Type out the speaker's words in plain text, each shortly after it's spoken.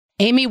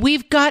Amy,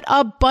 we've got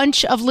a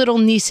bunch of little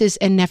nieces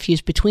and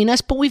nephews between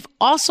us, but we've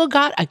also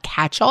got a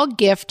catch-all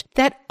gift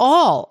that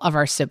all of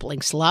our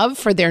siblings love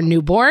for their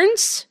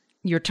newborns.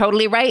 You're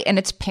totally right, and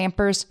it's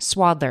Pampers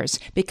Swaddlers,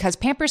 because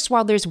Pampers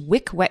Swaddlers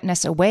wick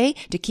wetness away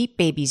to keep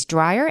babies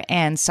drier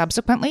and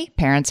subsequently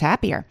parents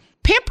happier.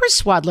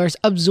 Pampers Swaddlers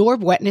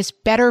absorb wetness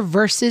better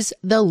versus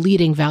the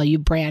leading value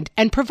brand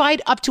and provide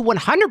up to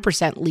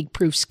 100%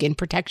 leak-proof skin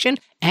protection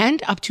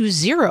and up to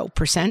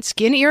 0%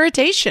 skin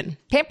irritation.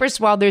 Pampers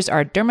Swaddlers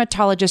are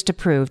dermatologist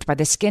approved by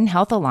the Skin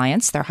Health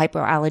Alliance. They're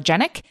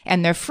hypoallergenic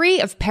and they're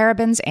free of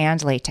parabens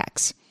and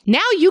latex. Now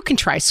you can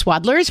try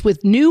Swaddlers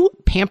with new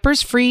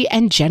Pampers-free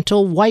and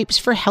gentle wipes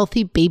for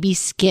healthy baby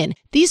skin.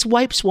 These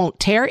wipes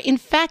won't tear. In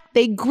fact,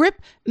 they grip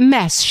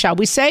mess, shall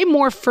we say,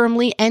 more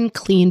firmly and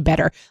clean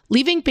better,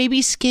 leaving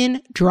baby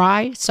skin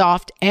dry,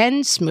 soft,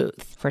 and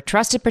smooth. For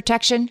trusted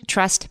protection,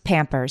 trust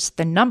Pampers,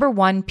 the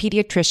 #1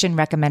 pediatrician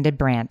recommended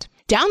brand.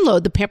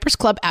 Download the Pampers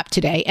Club app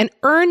today and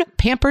earn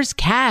Pampers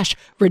Cash.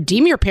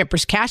 Redeem your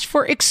Pampers Cash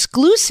for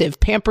exclusive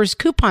Pampers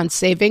coupon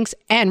savings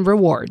and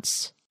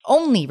rewards.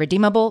 Only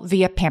redeemable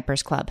via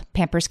Pampers Club.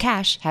 Pampers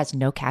Cash has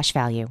no cash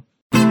value.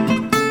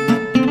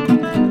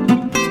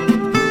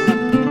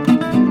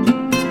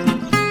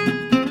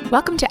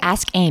 Welcome to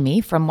Ask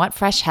Amy from What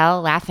Fresh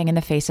Hell, laughing in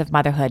the face of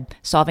motherhood,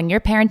 solving your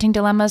parenting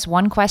dilemmas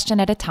one question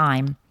at a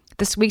time.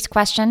 This week's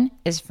question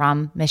is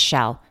from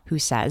Michelle, who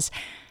says,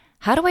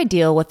 how do I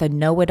deal with a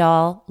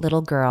know-it-all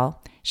little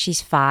girl?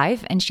 She's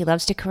 5 and she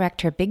loves to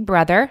correct her big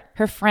brother,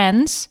 her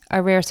friends,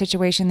 a rare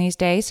situation these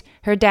days,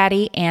 her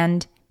daddy,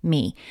 and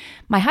me.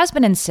 My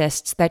husband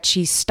insists that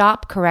she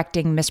stop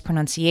correcting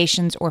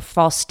mispronunciations or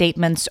false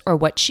statements or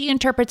what she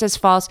interprets as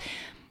false,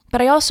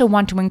 but I also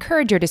want to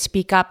encourage her to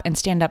speak up and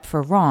stand up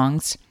for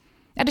wrongs.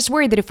 I just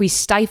worry that if we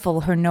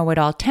stifle her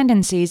know-it-all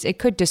tendencies, it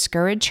could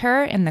discourage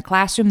her in the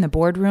classroom, the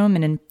boardroom,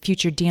 and in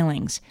future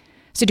dealings.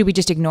 So do we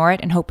just ignore it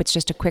and hope it's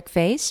just a quick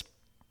phase?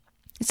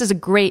 This is a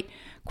great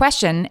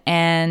question,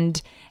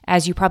 and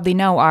as you probably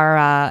know,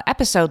 our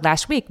episode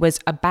last week was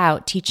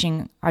about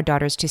teaching our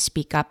daughters to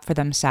speak up for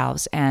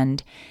themselves.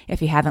 And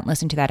if you haven't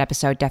listened to that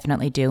episode,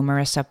 definitely do.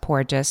 Marissa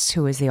Porges,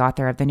 who is the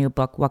author of the new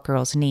book, What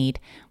Girls Need,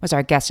 was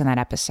our guest in that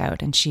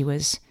episode. And she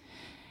was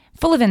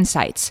full of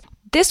insights.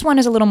 This one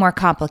is a little more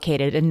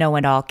complicated, a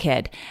know-it-all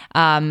kid.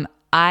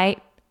 I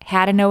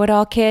had a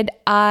know-it-all kid.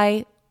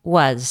 I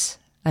was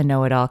a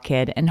know-it-all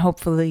kid. And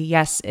hopefully,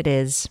 yes, it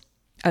is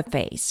a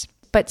phase.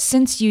 But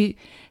since you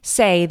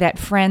say that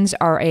friends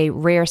are a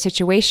rare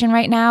situation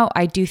right now,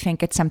 I do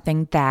think it's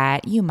something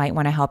that you might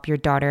want to help your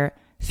daughter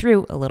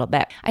through a little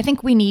bit. I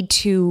think we need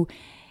to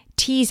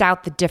tease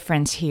out the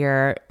difference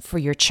here for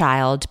your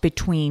child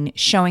between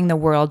showing the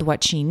world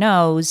what she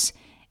knows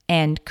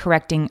and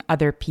correcting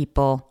other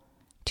people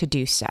to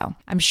do so.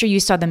 I'm sure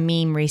you saw the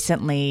meme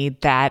recently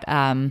that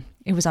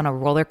it was on a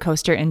roller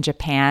coaster in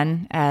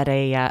Japan at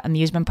a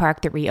amusement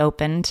park that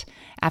reopened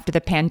after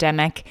the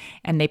pandemic,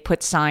 and they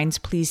put signs,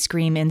 please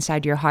scream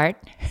inside your heart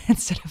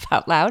instead of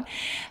out loud.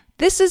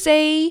 This is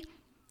a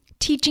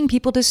teaching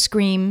people to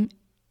scream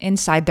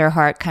inside their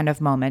heart kind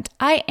of moment.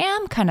 I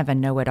am kind of a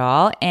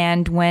know-it-all,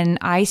 and when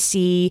I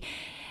see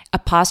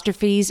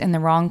apostrophes in the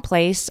wrong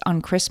place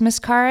on Christmas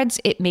cards,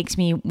 it makes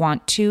me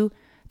want to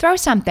throw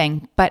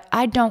something, but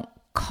I don't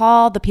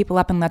call the people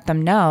up and let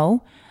them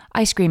know.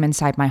 I scream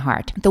inside my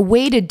heart. The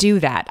way to do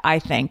that, I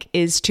think,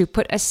 is to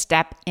put a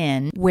step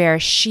in where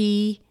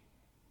she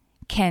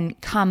can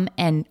come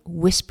and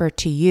whisper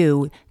to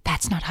you,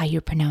 that's not how you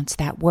pronounce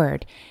that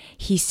word.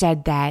 He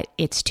said that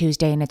it's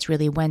Tuesday and it's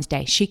really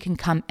Wednesday. She can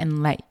come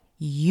and let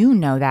you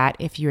know that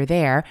if you're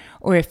there,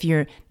 or if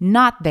you're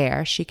not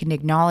there, she can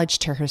acknowledge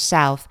to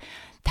herself,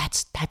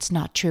 that's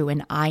not true.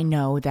 And I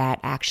know that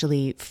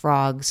actually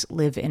frogs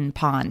live in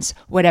ponds,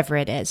 whatever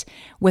it is,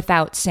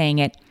 without saying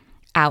it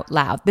out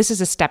loud. This is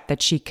a step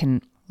that she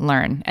can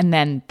learn. And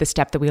then the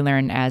step that we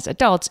learn as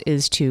adults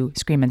is to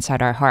scream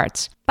inside our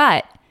hearts.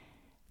 But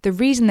the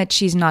reason that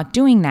she's not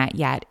doing that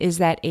yet is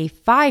that a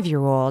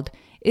 5-year-old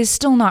is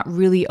still not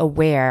really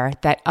aware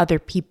that other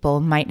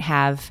people might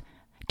have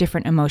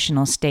different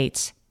emotional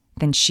states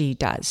than she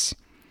does.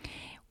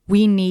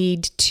 We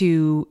need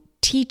to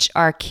teach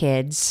our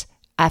kids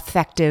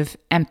affective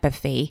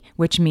empathy,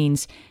 which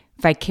means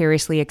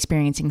vicariously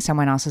experiencing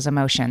someone else's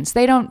emotions.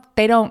 They don't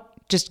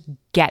just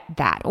get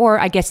that, or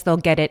I guess they'll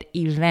get it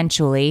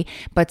eventually,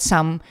 but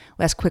some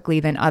less quickly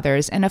than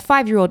others. And a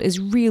 5-year-old is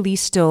really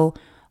still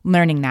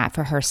learning that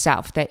for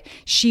herself, that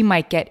she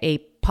might get a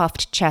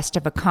puffed chest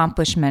of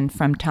accomplishment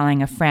from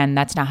telling a friend,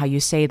 that's not how you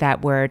say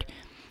that word.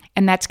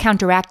 And that's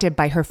counteracted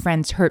by her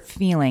friend's hurt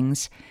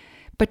feelings.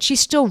 But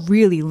she's still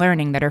really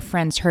learning that her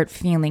friend's hurt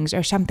feelings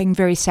are something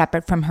very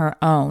separate from her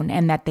own,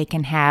 and that they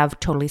can have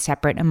totally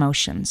separate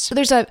emotions. So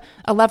there's a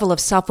level of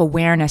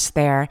self-awareness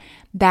there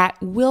that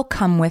will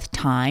come with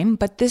time,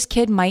 but this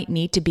kid might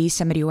need to be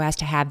somebody who has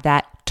to have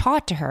that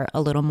taught to her a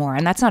little more.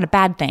 And that's not a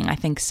bad thing. I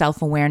think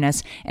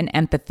self-awareness and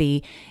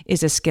empathy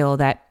is a skill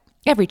that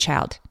every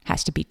child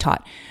has to be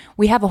taught.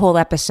 We have a whole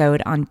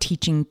episode on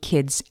teaching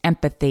kids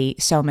empathy.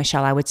 So,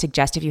 Michelle, I would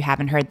suggest if you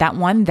haven't heard that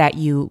one, that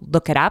you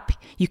look it up.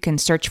 You can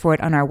search for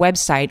it on our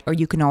website, or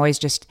you can always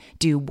just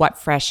do What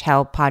Fresh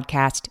Hell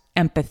podcast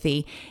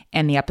empathy,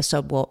 and the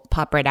episode will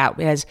pop right out.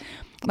 It has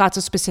lots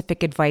of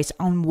specific advice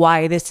on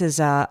why this is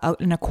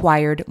an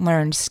acquired,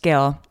 learned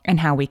skill and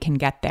how we can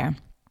get there.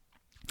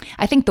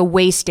 I think the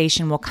way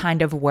station will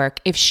kind of work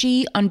if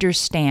she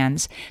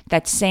understands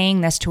that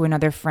saying this to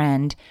another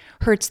friend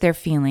hurts their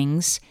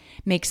feelings,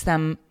 makes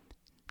them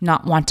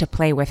not want to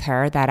play with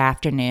her that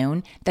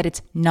afternoon, that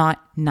it's not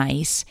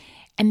nice,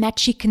 and that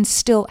she can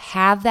still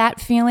have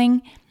that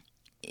feeling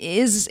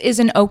is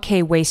an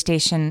okay way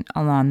station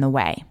along the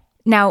way.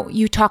 Now,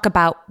 you talk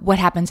about what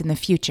happens in the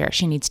future.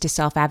 She needs to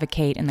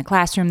self-advocate in the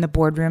classroom, the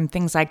boardroom,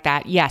 things like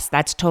that. Yes,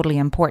 that's totally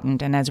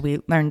important. And as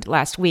we learned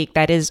last week,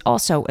 that is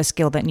also a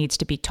skill that needs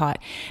to be taught.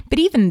 But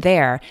even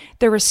there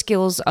are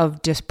skills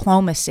of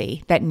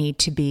diplomacy that need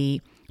to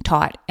be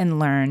taught and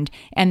learned,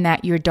 and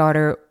that your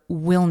daughter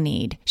will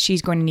need.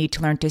 She's going to need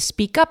to learn to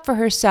speak up for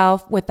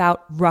herself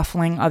without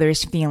ruffling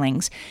others'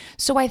 feelings.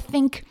 So I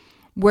think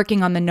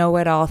working on the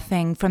know-it-all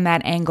thing from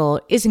that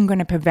angle isn't going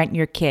to prevent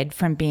your kid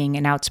from being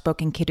an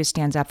outspoken kid who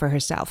stands up for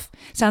herself.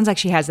 Sounds like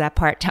she has that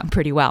part down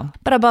pretty well.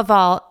 But above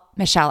all,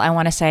 Michelle, I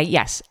want to say,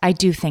 yes, I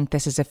do think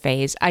this is a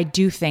phase. I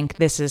do think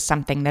this is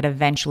something that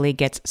eventually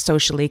gets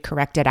socially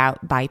corrected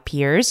out by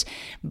peers.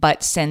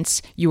 But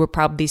since you were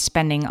probably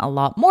spending a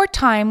lot more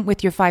time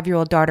with your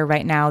 5-year-old daughter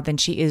right now than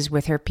she is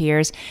with her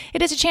peers,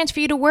 it is a chance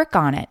for you to work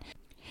on it.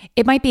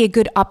 It might be a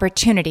good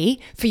opportunity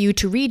for you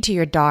to read to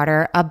your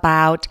daughter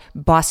about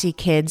bossy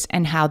kids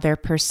and how they're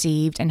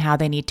perceived and how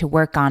they need to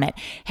work on it.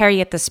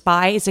 Harriet the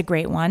Spy is a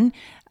great one.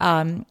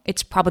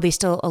 It's probably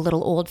still a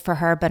little old for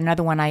her, but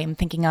another one I am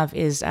thinking of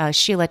is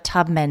Sheila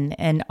Tubman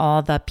and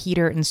all the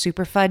Peter and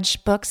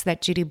Superfudge books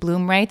that Judy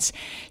Blume writes.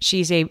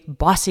 She's a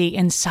bossy,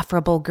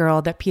 insufferable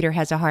girl that Peter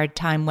has a hard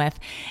time with.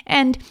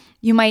 And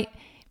you might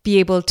be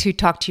able to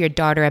talk to your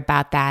daughter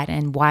about that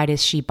and why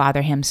does she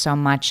bother him so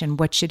much and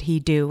what should he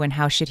do and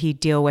how should he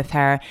deal with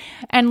her,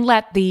 and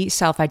let the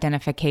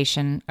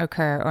self-identification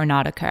occur or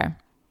not occur.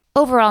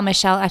 Overall,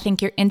 Michelle, I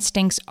think your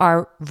instincts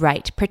are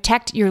right.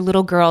 Protect your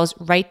little girl's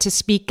right to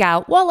speak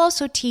out while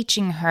also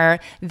teaching her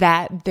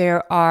that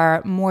there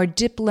are more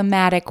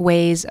diplomatic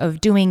ways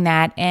of doing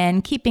that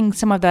and keeping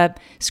some of the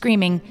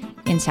screaming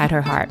inside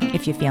her heart,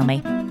 if you feel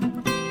me.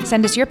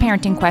 Send us your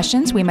parenting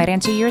questions. We might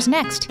answer yours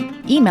next.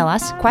 Email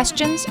us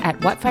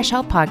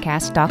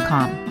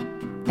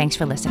questions@whatfreshhellpodcast.com. Thanks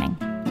for listening.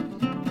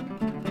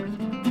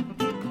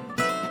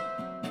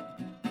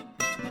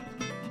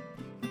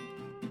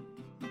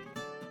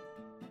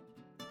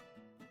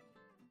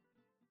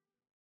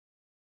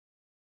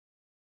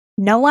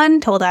 No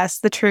one told us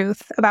the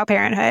truth about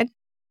parenthood.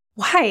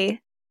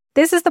 Why?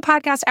 This is the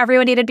podcast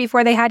everyone needed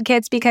before they had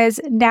kids, because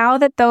now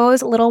that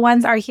those little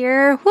ones are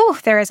here,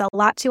 there is a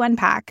lot to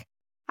unpack.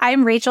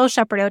 I'm Rachel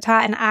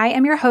Shepardota, and I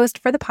am your host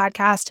for the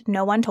podcast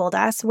No One Told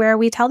Us, where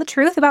we tell the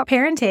truth about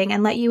parenting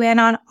and let you in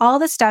on all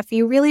the stuff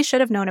you really should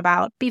have known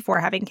about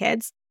before having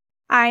kids.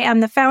 I am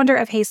the founder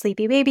of Hey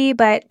Sleepy Baby,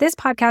 but this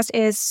podcast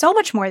is so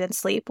much more than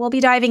sleep. We'll be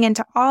diving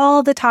into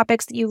all the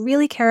topics that you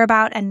really care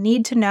about and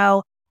need to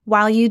know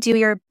while you do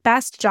your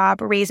best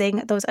job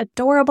raising those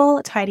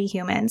adorable, tiny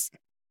humans.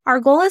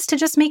 Our goal is to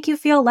just make you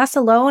feel less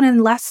alone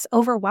and less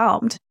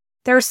overwhelmed.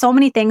 There are so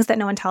many things that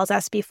no one tells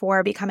us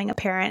before becoming a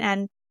parent,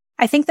 and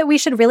I think that we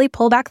should really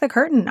pull back the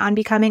curtain on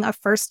becoming a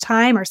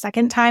first-time or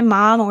second-time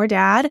mom or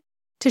dad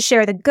to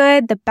share the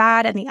good, the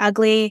bad, and the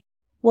ugly.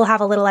 We'll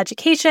have a little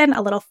education,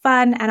 a little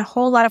fun, and a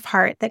whole lot of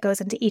heart that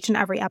goes into each and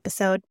every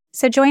episode.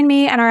 So join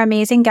me and our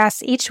amazing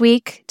guests each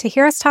week to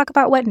hear us talk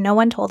about what no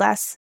one told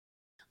us.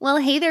 Well,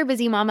 hey there,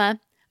 busy mama.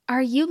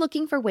 Are you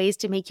looking for ways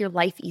to make your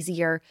life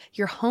easier,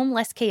 your home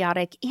less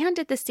chaotic, and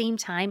at the same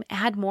time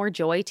add more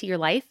joy to your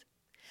life?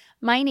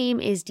 My name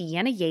is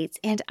Deanna Yates,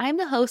 and I'm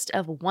the host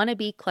of Wanna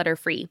Be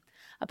Clutter-Free,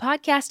 a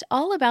podcast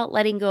all about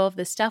letting go of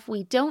the stuff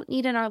we don't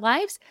need in our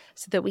lives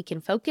so that we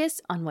can focus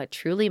on what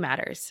truly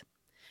matters.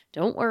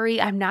 Don't worry,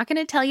 I'm not going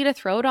to tell you to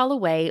throw it all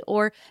away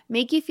or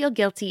make you feel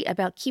guilty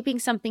about keeping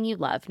something you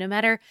love, no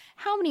matter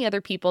how many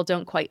other people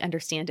don't quite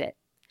understand it.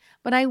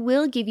 But I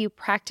will give you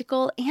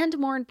practical and,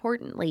 more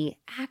importantly,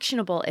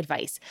 actionable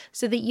advice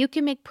so that you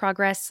can make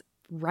progress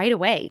right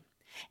away.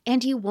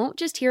 And you won't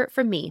just hear it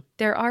from me.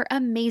 There are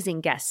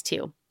amazing guests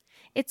too.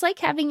 It's like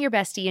having your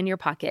bestie in your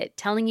pocket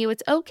telling you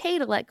it's okay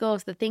to let go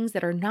of the things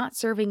that are not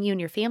serving you and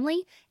your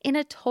family in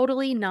a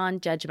totally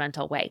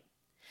non-judgmental way.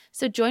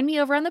 So join me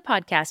over on the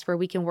podcast where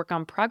we can work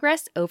on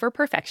progress over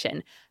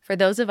perfection for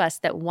those of us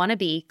that want to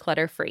be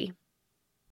clutter-free.